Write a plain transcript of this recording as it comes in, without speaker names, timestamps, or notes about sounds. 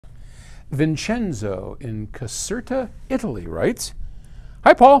Vincenzo in Caserta, Italy writes,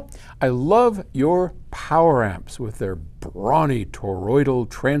 "Hi Paul, I love your power amps with their brawny toroidal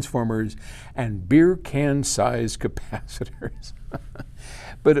transformers and beer can size capacitors.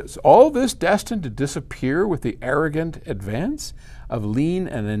 But is all this destined to disappear with the arrogant advance of lean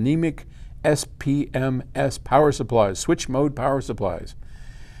and anemic SPMS power supplies, switch mode power supplies?"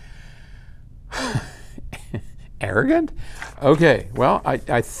 Arrogant? Okay, well,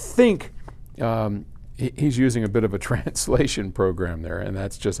 I think he's using a bit of a translation program there, and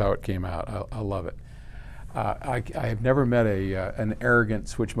that's just how it came out. I love it. I have never met an arrogant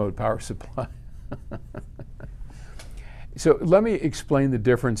switch mode power supply. So let me explain the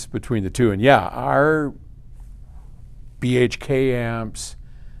difference between the two. And yeah, our BHK amps,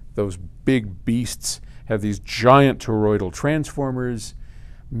 those big beasts, have these giant toroidal transformers,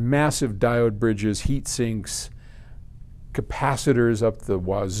 massive diode bridges, heat sinks, capacitors up the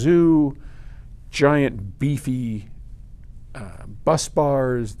wazoo, giant beefy bus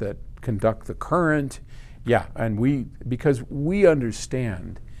bars that conduct the current. Yeah, and because we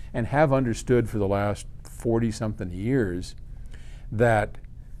understand and have understood for the last 40-something years that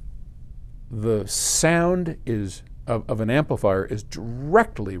the sound of an amplifier is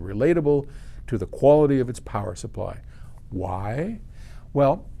directly relatable to the quality of its power supply. Why?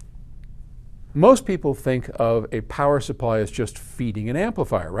 Well, most people think of a power supply as just feeding an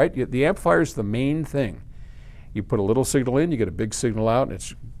amplifier, right? The amplifier is the main thing. You put a little signal in, you get a big signal out, and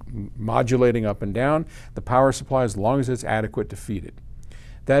it's modulating up and down. The power supply, as long as it's adequate to feed it.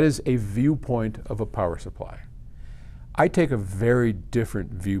 That is a viewpoint of a power supply. I take a very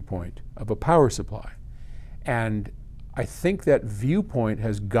different viewpoint of a power supply. And I think that viewpoint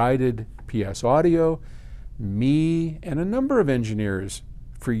has guided PS Audio, me, and a number of engineers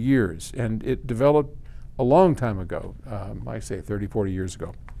for years. And it developed a long time ago, I say 30, 40 years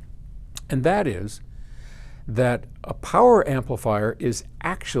ago. And that is that a power amplifier is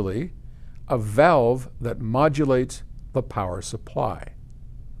actually a valve that modulates the power supply.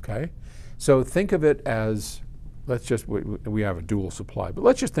 Okay? So think of it as, we have a dual supply, but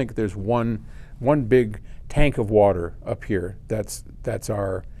let's just think there's one big tank of water up here. That's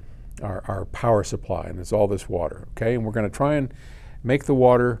our power supply, and it's all this water. Okay? And we're going to try and make the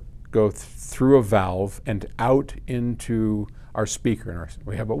water go through a valve and out into our speaker. And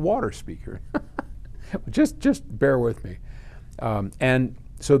we have a water speaker. just bear with me. And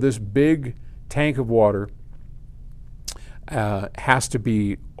so this big tank of water has to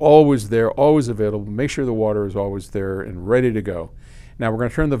be always there, always available. Make sure the water is always there and ready to go. Now we're going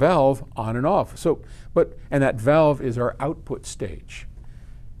to turn the valve on and off. And that valve is our output stage.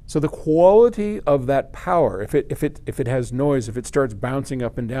 So the quality of that power, if it has noise, if it starts bouncing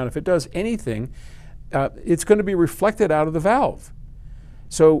up and down, if it does anything, it's going to be reflected out of the valve.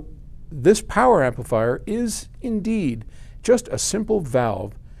 So this power amplifier is indeed just a simple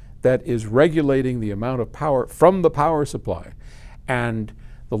valve that is regulating the amount of power from the power supply. And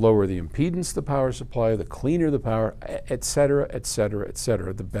the lower the impedance of the power supply, the cleaner the power, et cetera, et cetera, et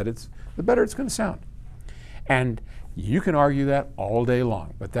cetera, the better it's going to sound. And you can argue that all day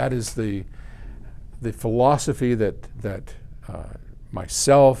long, but that is the philosophy that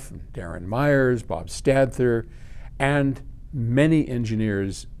myself, Darren Myers, Bob Stadther, and many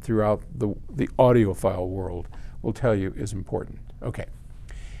engineers throughout the audiophile world will tell you is important. Okay.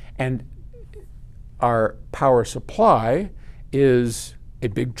 And our power supply is a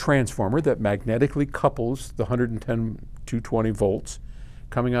big transformer that magnetically couples the 110, 220 volts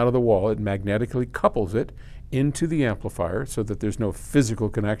coming out of the wall. It magnetically couples it into the amplifier so that there's no physical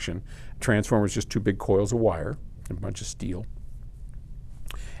connection. Transformer is just two big coils of wire and a bunch of steel.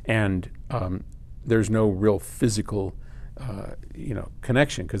 And there's no real physical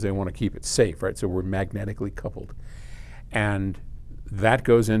connection because they want to keep it safe, right? So we're magnetically coupled. And that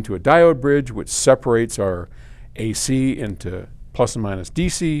goes into a diode bridge, which separates our AC into plus and minus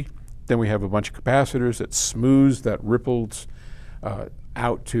DC. Then we have a bunch of capacitors that smooths that ripples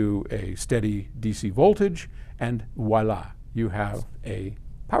out to a steady DC voltage, and voila, you have a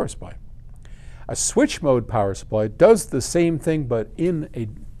power supply. A switch mode power supply does the same thing, but in a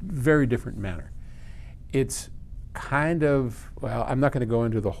very different manner. It's kind of, well, I'm not going to go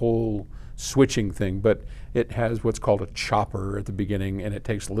into the whole switching thing, but it has what's called a chopper at the beginning, and it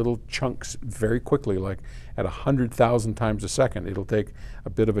takes little chunks very quickly, like at 100,000 times a second. It'll take a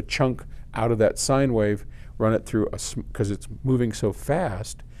bit of a chunk out of that sine wave, run it through because it's moving so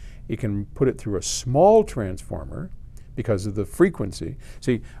fast, you can put it through a small transformer because of the frequency.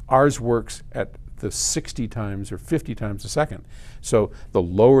 See, ours works at the 60 times or 50 times a second. So the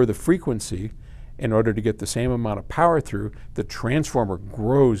lower the frequency, in order to get the same amount of power through, the transformer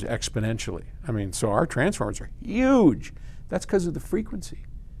grows exponentially. I mean, so our transformers are huge. That's because of the frequency.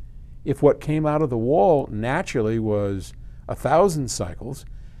 If what came out of the wall naturally was 1,000 cycles,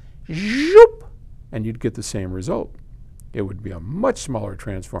 zoop, and you'd get the same result. It would be a much smaller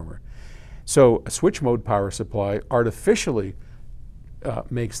transformer. So a switch mode power supply artificially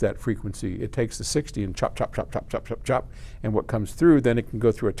makes that frequency. It takes the 60 and chop, chop, chop, chop, chop, chop, chop, and what comes through, then it can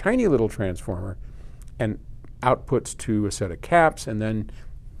go through a tiny little transformer and outputs to a set of caps, and then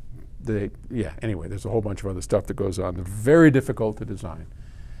anyway, there's a whole bunch of other stuff that goes on. They're very difficult to design.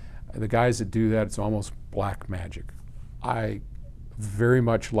 The guys that do that, it's almost black magic. I very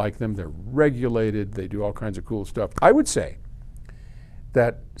much like them. They're regulated. They do all kinds of cool stuff. I would say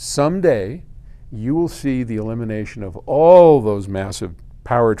that someday you will see the elimination of all those massive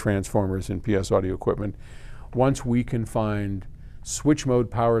power transformers in PS audio equipment once we can find switch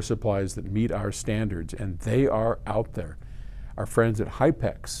mode power supplies that meet our standards, and they are out there. Our friends at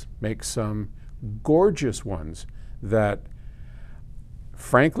Hypex make some gorgeous ones that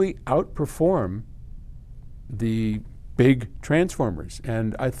frankly outperform the big transformers,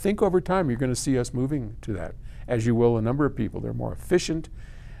 and I think over time you're going to see us moving to that, as you will a number of people. They're more efficient,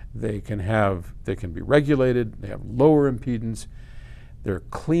 they can be regulated, they have lower impedance, they're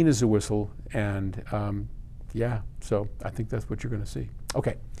clean as a whistle, and yeah, so I think that's what you're going to see.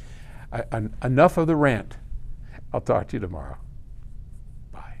 Okay, enough of the rant. I'll talk to you tomorrow.